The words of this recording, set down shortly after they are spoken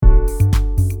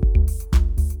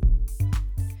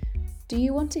Do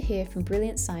you want to hear from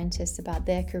brilliant scientists about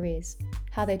their careers,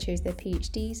 how they chose their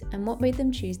PhDs, and what made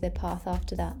them choose their path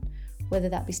after that, whether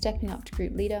that be stepping up to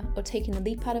group leader or taking the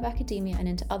leap out of academia and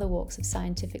into other walks of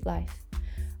scientific life?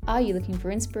 Are you looking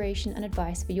for inspiration and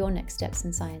advice for your next steps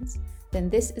in science? Then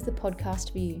this is the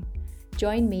podcast for you.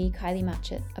 Join me, Kylie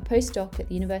Matchett, a postdoc at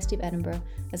the University of Edinburgh,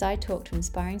 as I talk to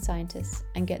inspiring scientists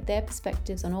and get their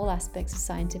perspectives on all aspects of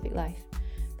scientific life,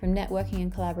 from networking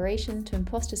and collaboration to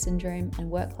imposter syndrome and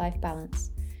work-life balance.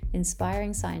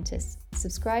 Inspiring Scientists.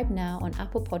 Subscribe now on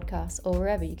Apple Podcasts or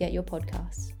wherever you get your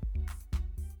podcasts.